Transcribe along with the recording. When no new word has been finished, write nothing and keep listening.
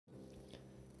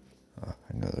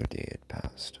Another day had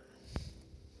passed.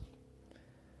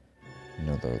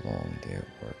 Another long day at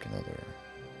work, another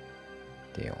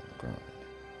day on the grind.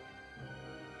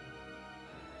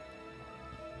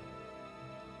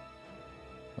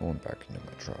 I went back into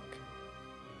my truck,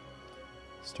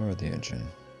 started the engine,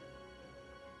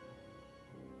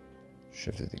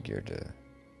 shifted the gear to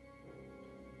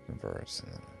reverse,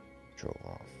 and then drove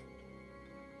off.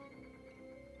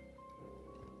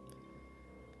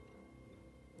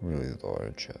 Really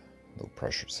large, low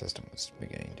pressure system was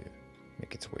beginning to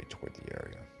make its way toward the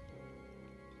area.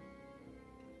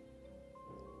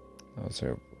 I was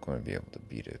going to be able to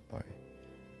beat it by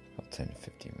about 10 to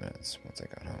 15 minutes once I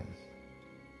got home.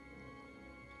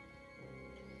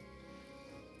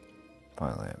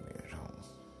 Finally, I made it home.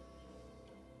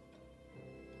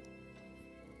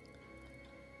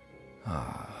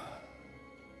 I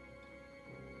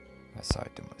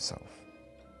sighed to myself,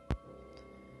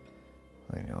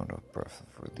 letting out a breath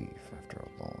of relief after a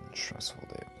long, stressful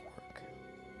day at work.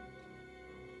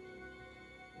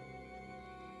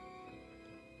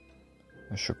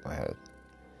 I shook my head,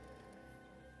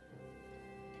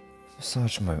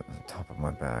 massaged the top of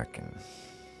my back, and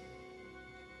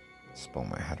spun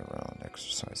my head around,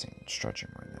 exercising and stretching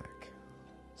my neck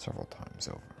several times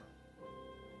over.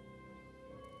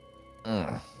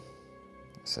 I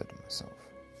said to myself.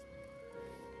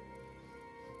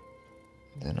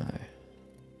 Then I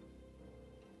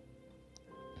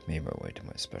made my way to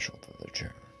my special leather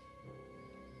chair.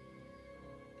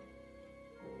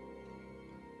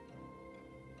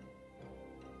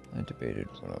 I debated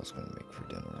what I was going to make for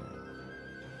dinner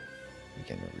and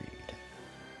began to read.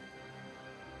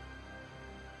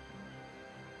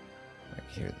 I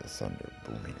could hear the thunder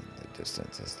booming in the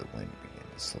distance as the wind began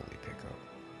to slowly pick up.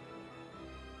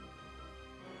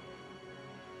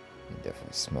 It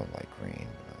definitely smelled like rain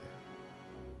when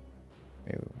I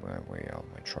made my way out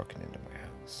of my truck and into my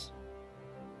house.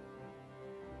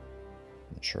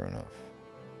 And sure enough,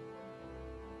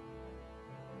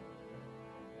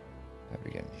 I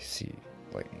began to see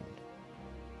lightning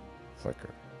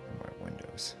flicker in my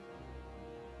windows.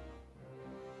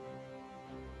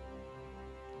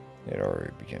 It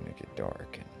already began to get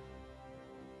dark, and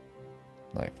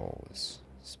nightfall was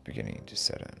beginning to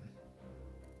set in.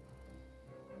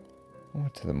 I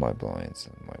went to my blinds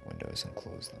and my windows and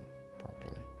closed them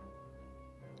properly.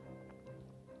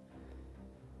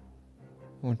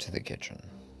 I went to the kitchen,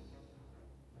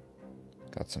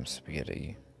 got some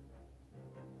spaghetti,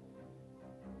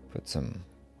 put some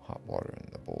hot water in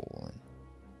the bowl, and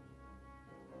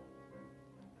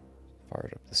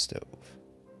fired up the stove.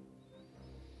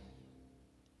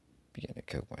 Began to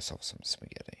cook myself some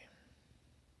spaghetti.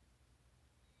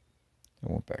 I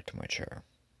went back to my chair,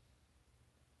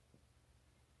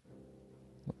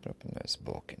 opened up a nice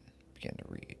book, and began to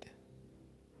read.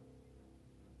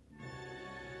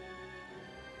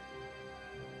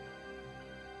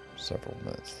 For several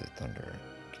minutes, the thunder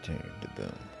continued to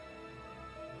boom,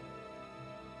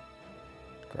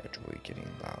 gradually getting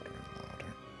louder and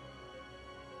louder.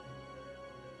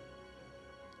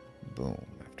 Boom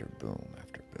after boom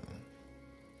after boom.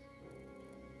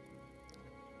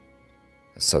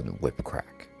 A sudden whip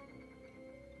crack.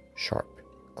 Sharp,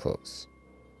 close.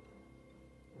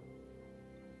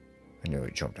 I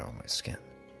nearly jumped out of my skin.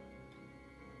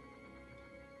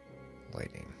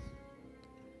 Lightning.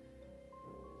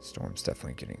 Storm's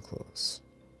definitely getting close,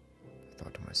 I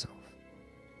thought to myself.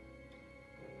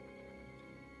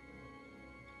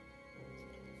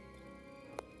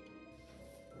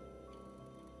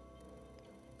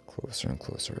 Closer and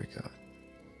closer it got.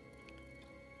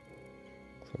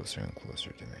 Closer and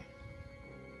closer to me.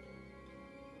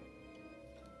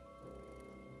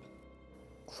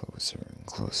 Closer and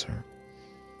closer.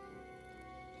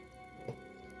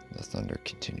 The thunder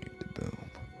continued to boom.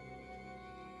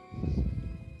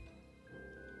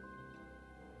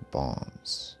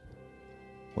 Bombs,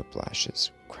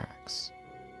 whiplashes, cracks,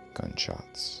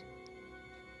 gunshots.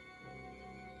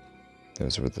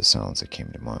 Those were the sounds that came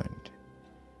to mind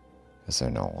as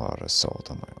an all-out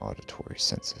assault on my auditory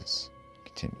senses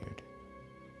continued.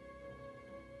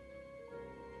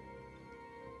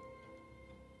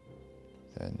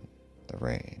 Then the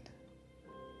rain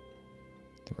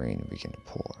began to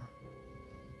pour.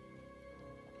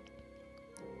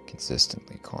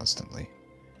 Consistently, constantly.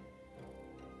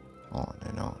 On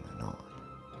and on and on.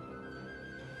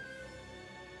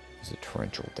 It was a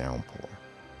torrential downpour.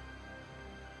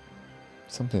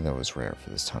 Something that was rare for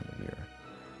this time of year.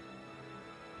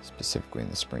 Specifically in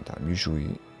the springtime.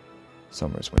 Usually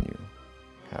summer's when you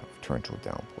have torrential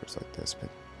downpours like this, but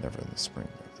never in the spring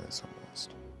like this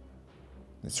almost.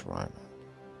 It's where I'm at.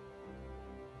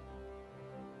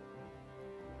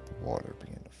 water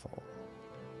began to fall.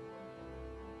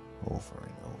 Over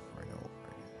and over and over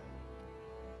again.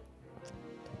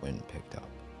 The wind picked up,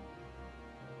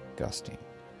 gusting,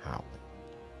 howling.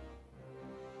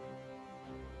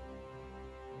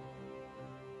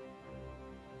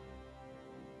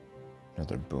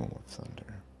 Another boom of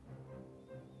thunder.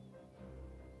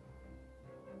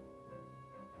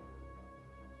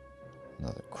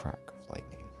 Another crack of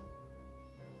lightning.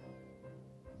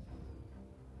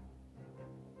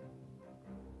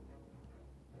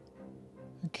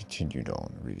 I continued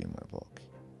on reading my book,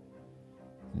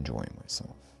 enjoying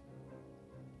myself.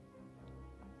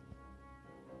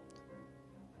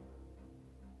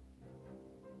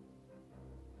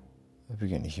 I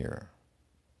began to hear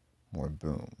more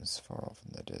booms far off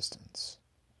in the distance,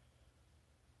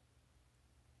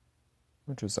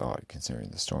 which was odd considering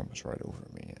the storm was right over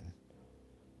me and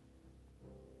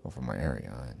over my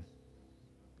area, and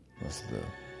most of the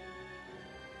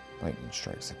lightning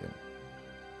strikes have been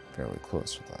fairly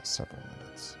close for the last several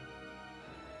minutes.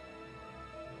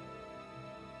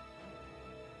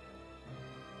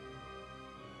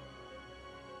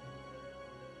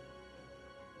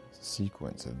 The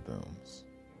sequence of booms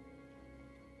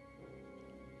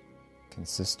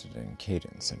consisted in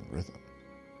cadence and rhythm.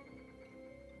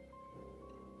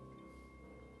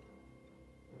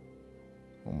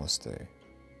 Almost a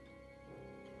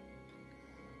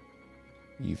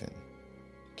even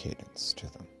cadence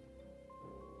to them.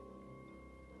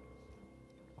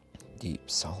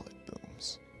 Deep, solid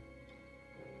booms.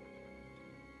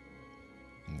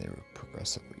 And they were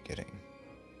progressively getting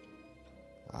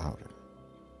louder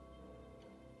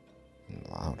and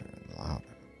louder and louder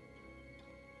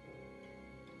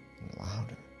and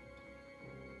louder.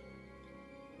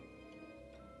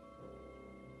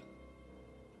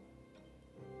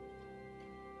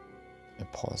 I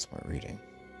paused my reading.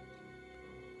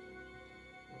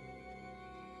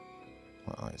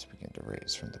 My eyes began to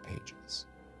raise from the pages.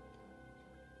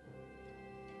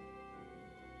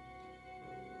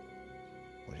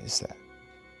 What is that?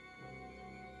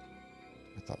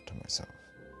 I thought to myself.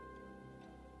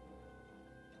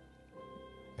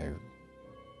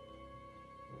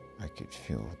 I could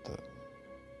feel the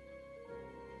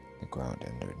ground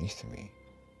underneath me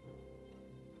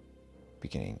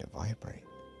beginning to vibrate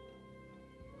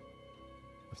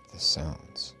with the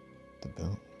sounds, the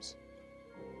booms.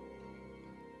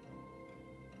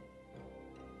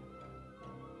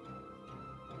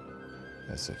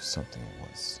 As if something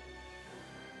was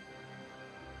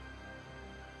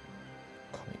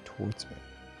coming towards me,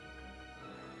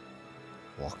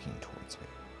 walking towards me.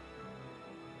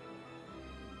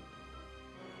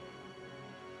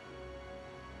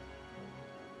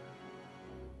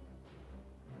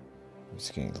 It was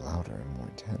getting louder and more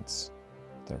intense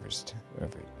with every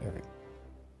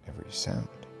sound.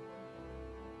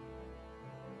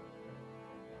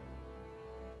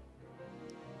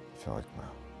 I felt like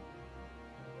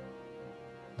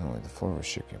not only the floor was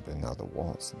shaking, but now the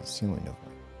walls and the ceiling of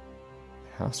my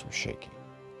house were shaking.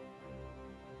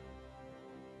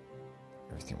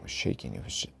 Everything was shaking. It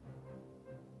was just...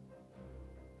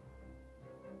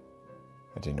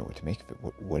 I didn't know what to make of it.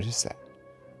 What is that?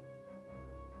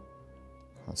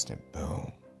 Constant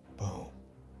boom, boom.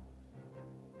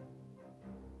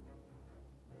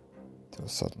 Till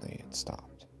suddenly it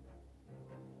stopped.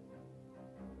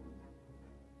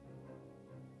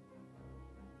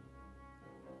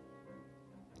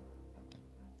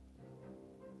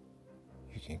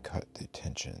 You can cut the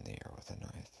tension in the air with a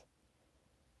knife.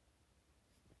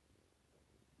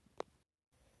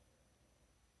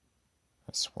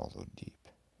 I swallowed deep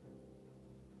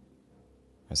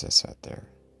as I sat there,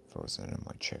 frozen in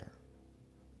my chair.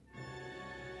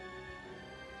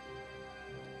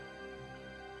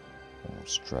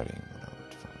 Almost dreading what I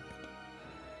would find.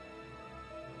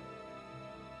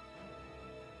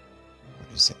 What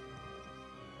is it?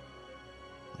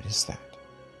 What is that?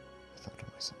 I thought to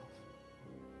myself.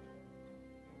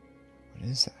 What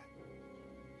is that?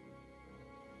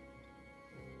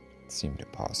 It seemed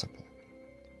impossible.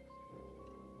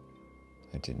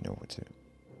 I didn't know what to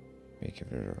make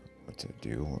of it, or what to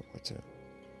do, or what to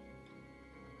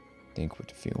think, what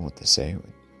to feel, what to say.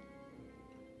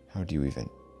 How do you even...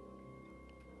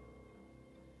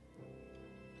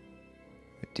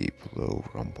 A deep, low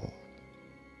rumble.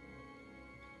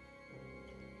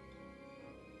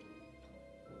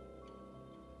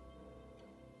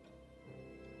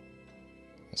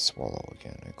 I swallow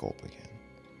again, I gulp again.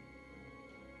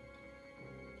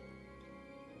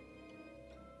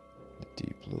 A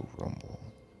deep, low rumble.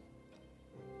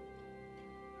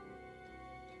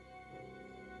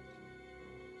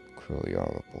 Clearly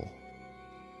audible.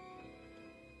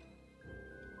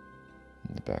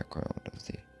 the background of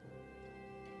the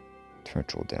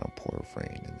torrential downpour of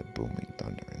rain and the booming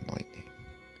thunder and lightning.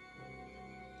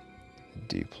 A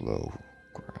deep, low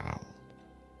growl.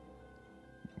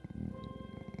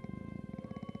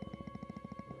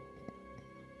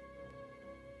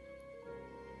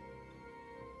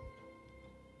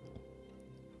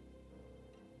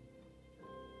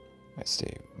 I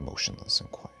stay motionless and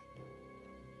quiet,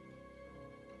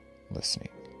 listening,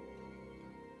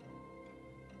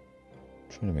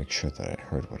 trying to make sure that I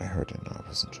heard what I heard and I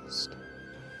wasn't just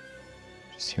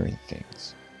hearing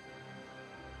things.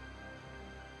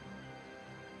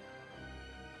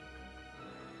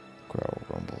 The growl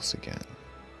rumbles again.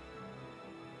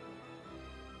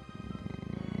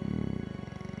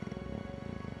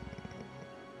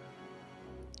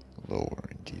 Lower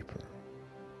and deeper.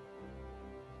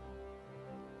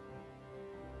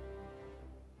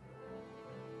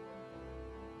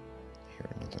 Hear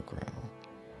another growl,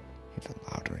 even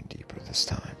louder and deeper this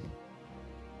time.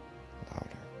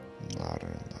 Louder and louder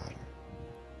and louder.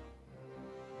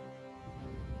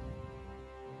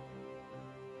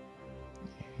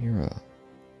 I hear a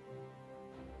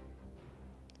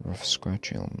rough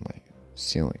scratching on my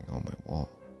ceiling on my wall.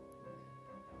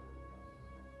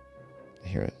 I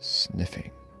hear a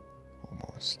sniffing,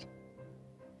 almost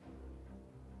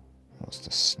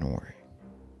a snoring,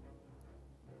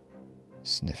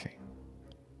 sniffing.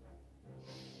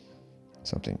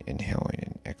 Something inhaling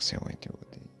and exhaling through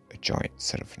a giant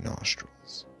set of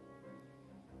nostrils.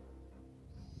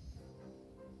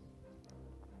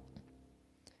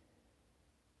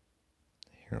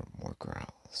 I hear more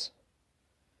growls,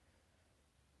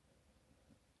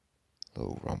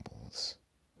 low rumbles.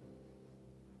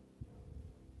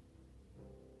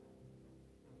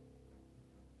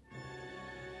 I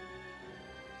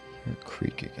hear a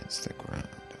creak against the ground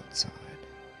outside.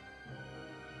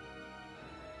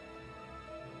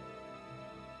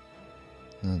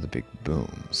 None of the big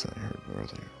booms that I heard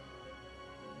earlier.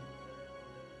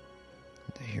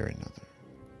 And I hear another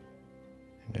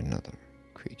and another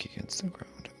creak against the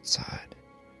ground outside.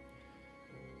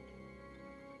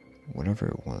 Whatever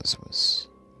it was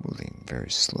moving very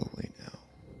slowly now,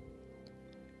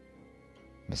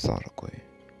 methodically,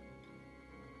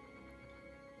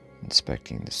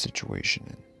 inspecting the situation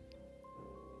and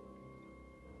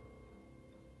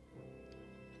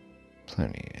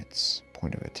planning its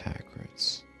point of attack or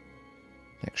its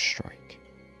next strike.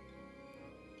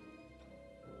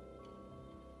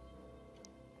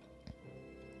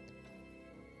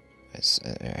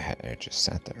 I just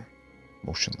sat there,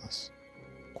 motionless,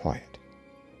 quiet,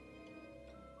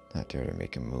 not dare to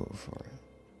make a move or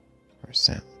a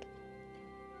sound.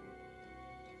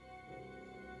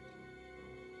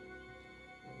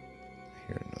 I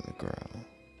hear another growl,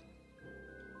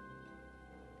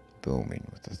 booming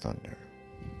with the thunder.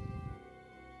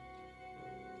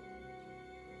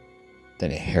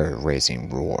 Then a hair-raising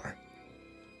roar.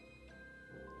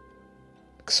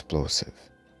 Explosive.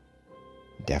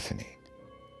 Deafening.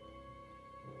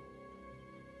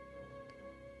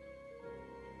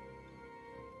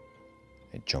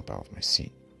 I jump out of my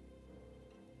seat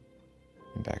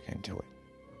and back into it.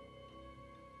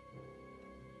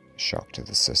 Shock to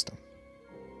the system.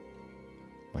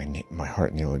 My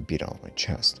heart nearly beat out of my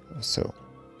chest. I was so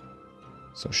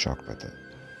shocked by the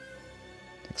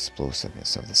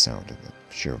explosiveness of the sound and the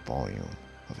sheer volume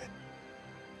of it.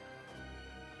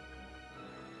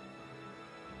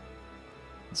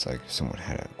 It's like someone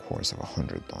had a chorus of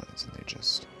 100 lines and they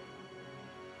just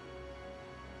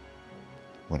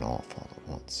went off all at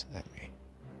once at me.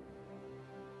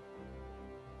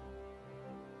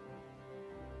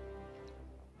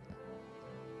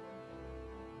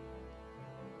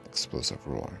 Explosive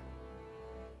roar,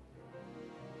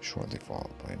 shortly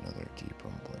followed by another deep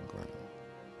rumbling growl.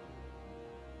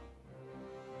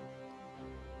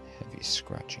 Heavy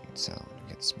scratching sound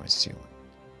against my ceiling,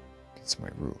 against my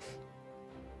roof.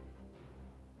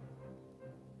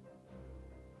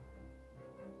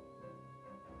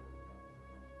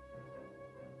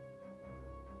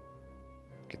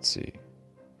 I could see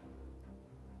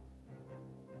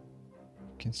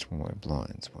against one of my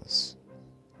blinds was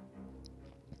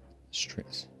a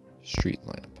street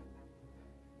lamp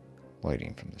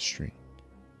lighting from the street.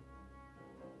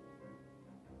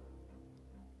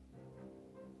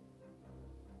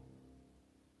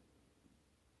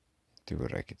 Through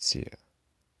it I could see a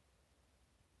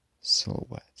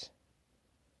silhouette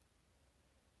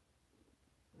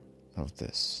of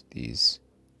these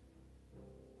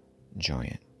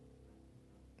giant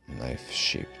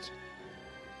knife-shaped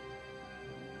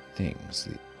things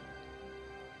that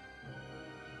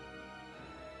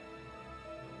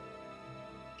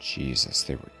Jesus,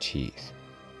 they were teeth.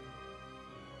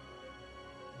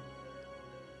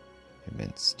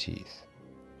 Immense teeth.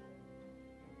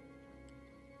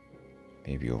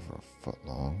 Maybe over a foot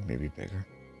long, maybe bigger.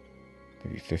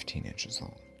 Maybe 15 inches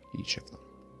long, each of them.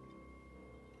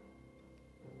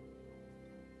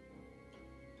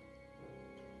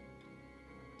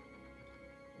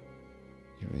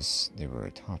 They were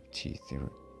top teeth.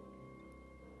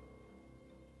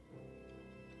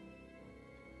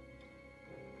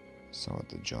 Saw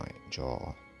the giant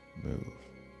jaw move.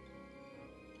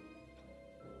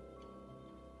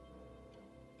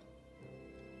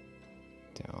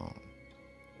 Down,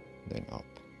 then up.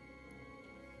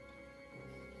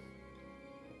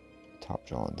 Top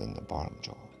jaw and then the bottom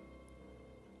jaw.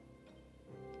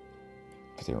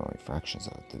 But they were only fractions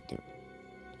of it.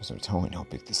 There's no telling how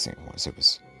big this thing was.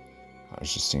 I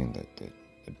was just seeing that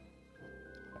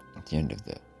at the end of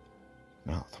the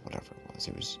mouth, whatever it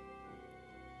was,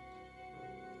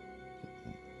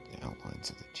 the outlines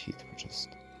of the teeth were just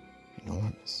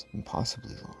enormous,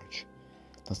 impossibly large.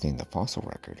 Nothing in the fossil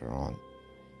record or on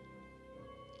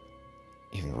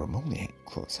even remotely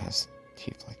close has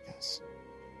teeth like this.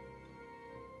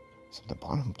 Some of the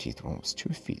bottom teeth were almost 2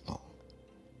 feet long.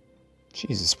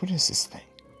 Jesus, what is this thing?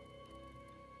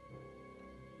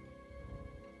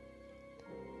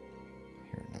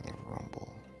 Hear another rumble.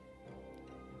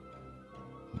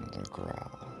 Another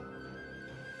growl.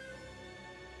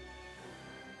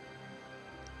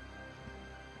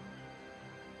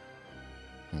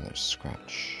 Another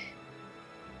scratch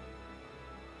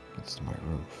against my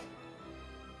roof.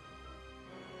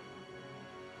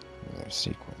 Another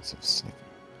sequence of sniffing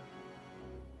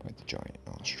by the giant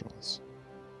nostrils.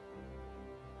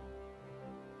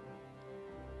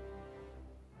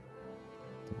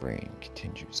 The rain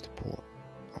continues to pour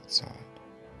outside.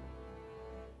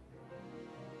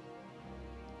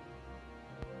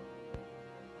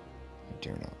 I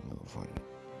dare not move on it.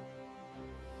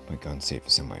 My gun safe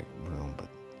is in my room, but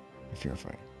I fear if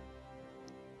I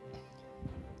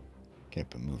get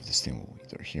up and move, this thing will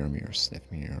either hear me or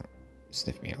sniff me out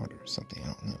or something. I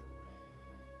don't know.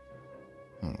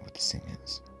 I don't know what this thing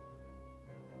is.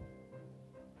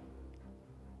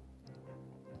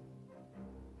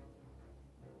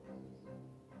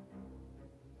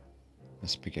 The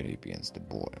spaghetti begins to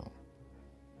boil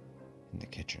in the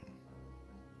kitchen.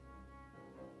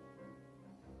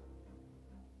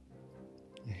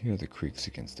 I hear the creaks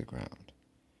against the ground.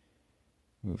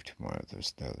 Move to the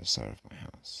other side of my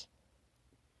house.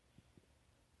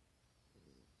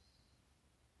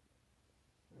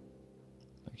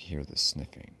 I hear the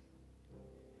sniffing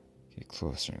get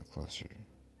closer and closer to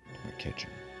my kitchen,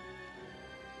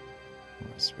 where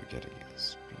my spaghetti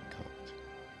is being cooked.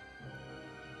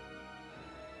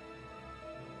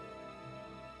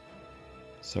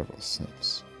 Several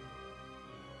sniffs.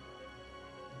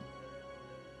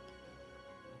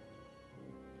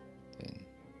 Then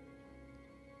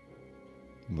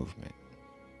the movement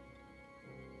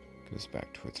goes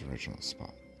back to its original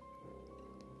spot.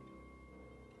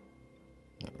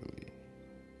 Not really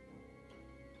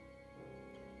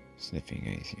sniffing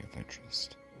anything of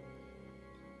interest.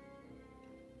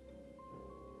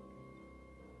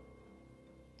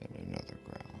 Then another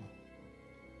growl.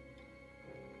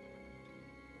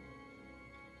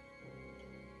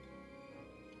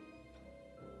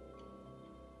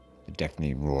 The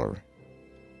deafening roar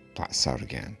blasts out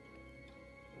again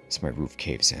as my roof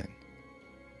caves in.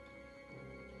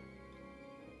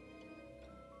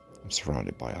 I'm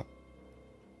surrounded by a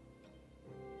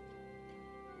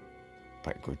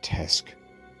grotesque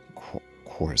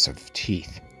chorus of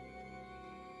teeth.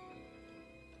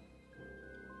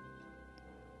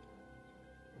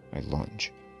 I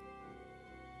lunge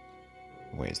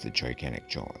away as the gigantic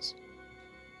jaws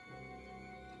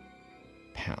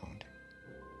pound.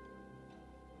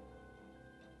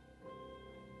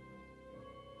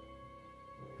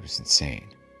 It was insane.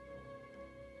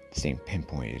 The thing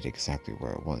pinpointed exactly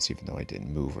where it was, even though I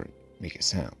didn't move or make a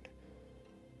sound.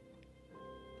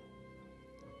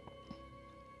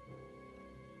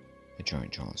 The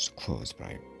giant jaws closed, but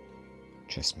I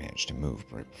just managed to move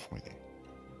right before they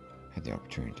had the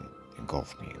opportunity to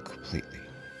engulf me completely.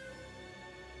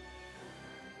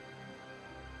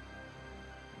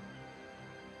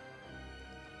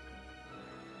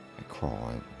 I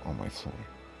crawl on my floor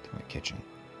to my kitchen.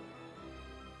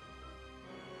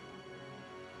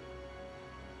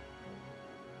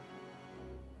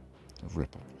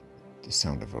 The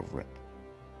sound of a rip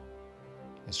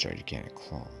as gigantic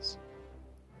claws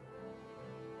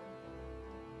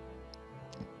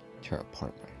tear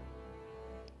apart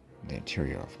the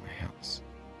interior of my house.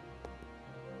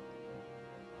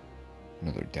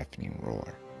 Another deafening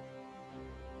roar.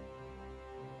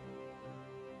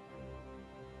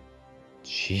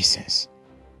 Jesus!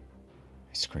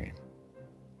 I scream.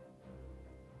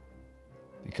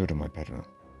 I go to my bedroom.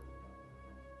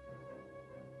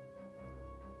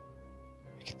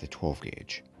 I get the 12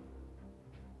 gauge.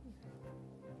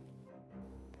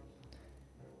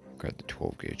 I grab the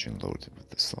 12 gauge and load it with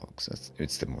the slugs.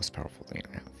 It's the most powerful thing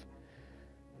I have.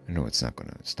 I know it's not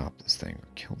going to stop this thing or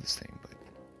kill this thing, but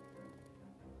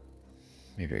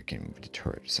maybe I can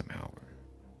deter it somehow.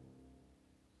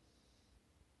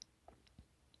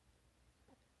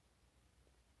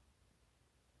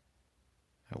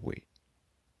 I wait.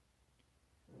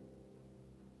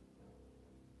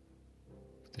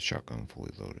 With the shotgun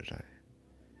fully loaded, I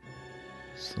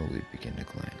slowly begin to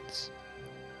glance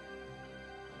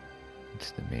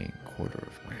into the main quarter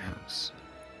of my house.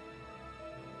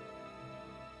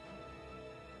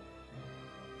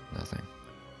 Nothing.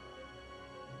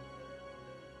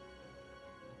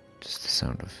 Just the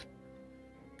sound of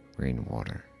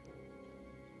rainwater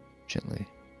gently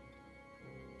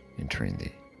entering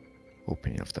the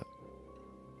opening of the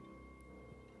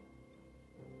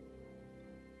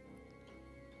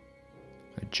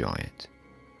a giant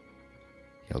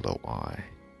yellow eye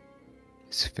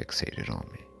is fixated on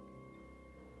me,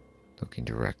 looking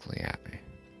directly at me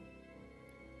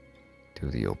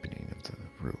through the opening of the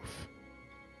roof.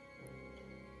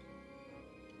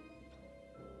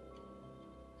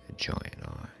 A giant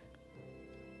eye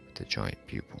with a giant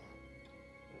pupil.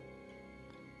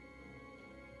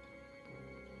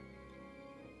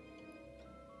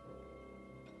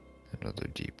 Another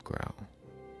deep growl.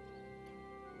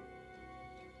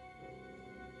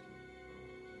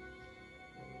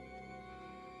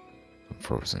 I'm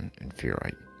frozen in fear.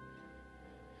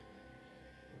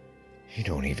 You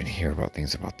don't even hear about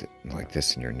things like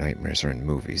this in your nightmares or in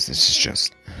movies. This is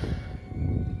just...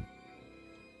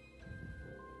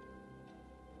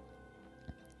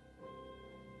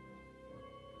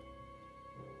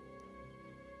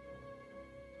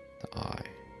 The eye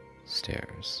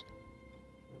stares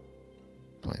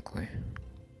blankly.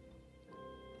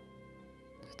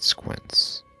 It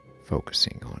squints,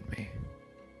 focusing on me.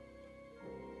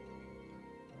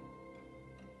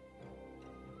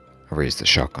 I raised the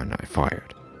shotgun I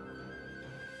fired,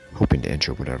 hoping to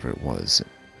injure whatever it was,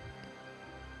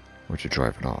 or to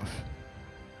drive it off.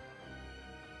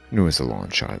 I knew it was a long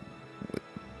shot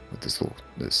with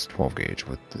this 12 gauge,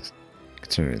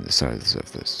 considering the size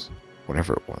of this,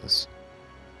 whatever it was.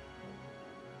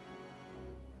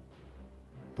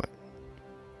 But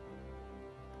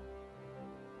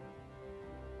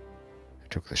I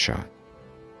took the shot.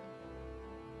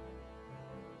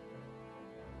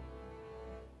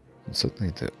 And suddenly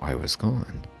the eye was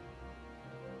gone.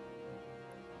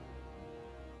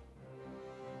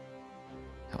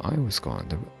 The eye was gone.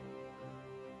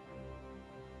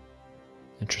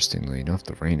 Interestingly enough,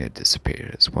 the rain had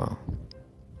dissipated as well.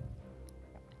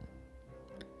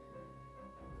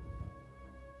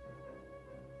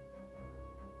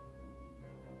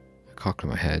 I cocked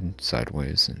my head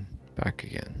sideways and back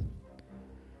again.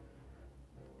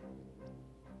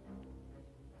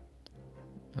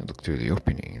 I looked through the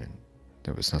opening and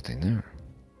there was nothing there.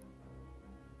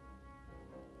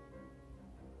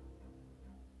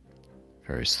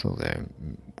 Very slowly, I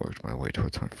worked my way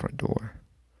towards my front door.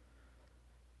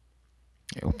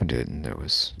 I opened it and there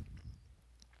was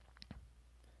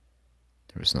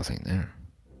nothing there.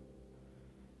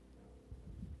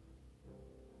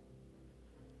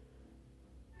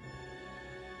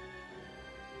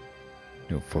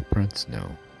 No footprints,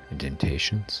 no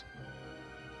indentations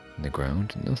in the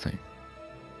ground, nothing.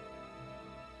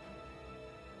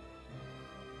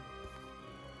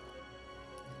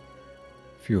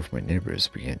 A few of my neighbors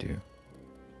began to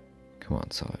come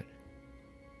outside.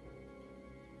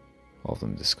 All of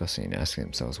them discussing and asking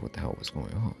themselves what the hell was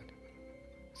going on.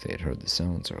 If they had heard the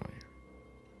sounds earlier.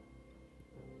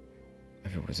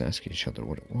 Everyone was asking each other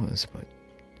what it was, but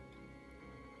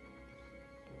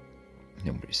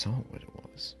nobody saw what it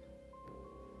was.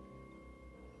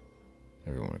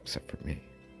 Everyone except for me.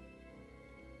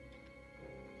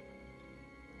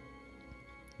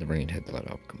 The rain had let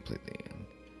up completely and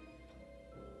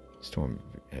the storm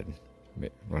had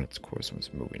run its course and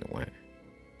was moving away.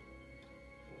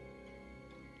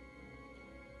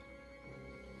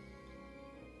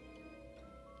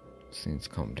 As things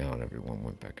calmed down, everyone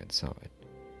went back inside.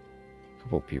 A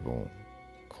couple of people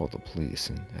called the police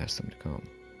and asked them to come.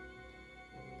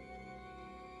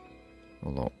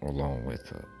 Along with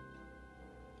the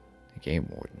game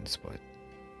wardens, but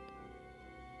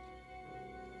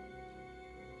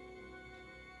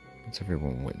once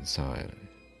everyone went inside,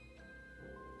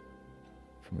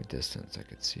 From a distance, I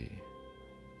could see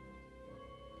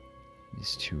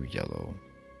these two yellow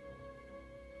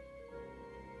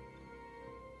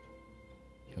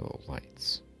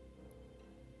lights.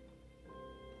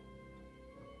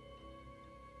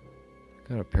 I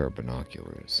got a pair of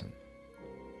binoculars and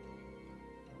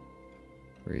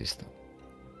raised them.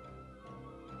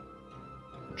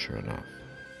 And sure enough,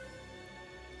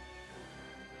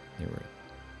 they were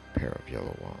a pair of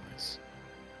yellow eyes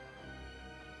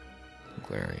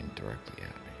glaring directly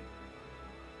at me.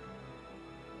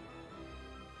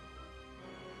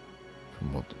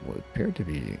 From what appeared to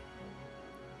be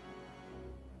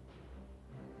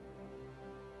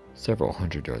several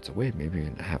hundred yards away, maybe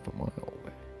even half a mile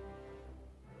away.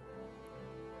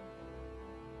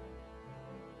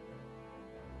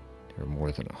 They were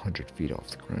more than 100 feet off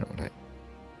the ground.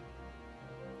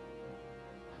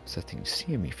 Was that thing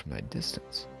seeing me from that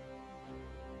distance?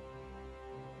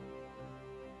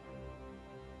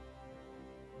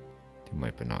 Through my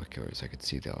binoculars, I could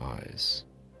see the eyes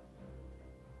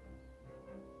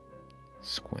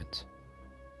squint,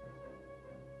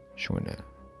 showing an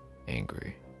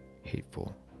angry,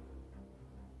 hateful,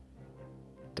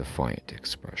 defiant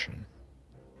expression.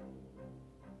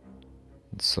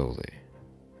 And slowly,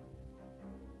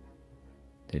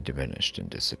 they diminished and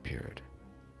disappeared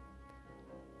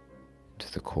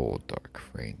into the cold, dark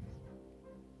rain,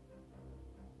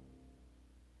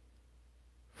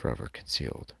 forever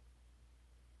concealed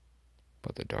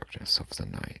by the darkness of the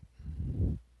night.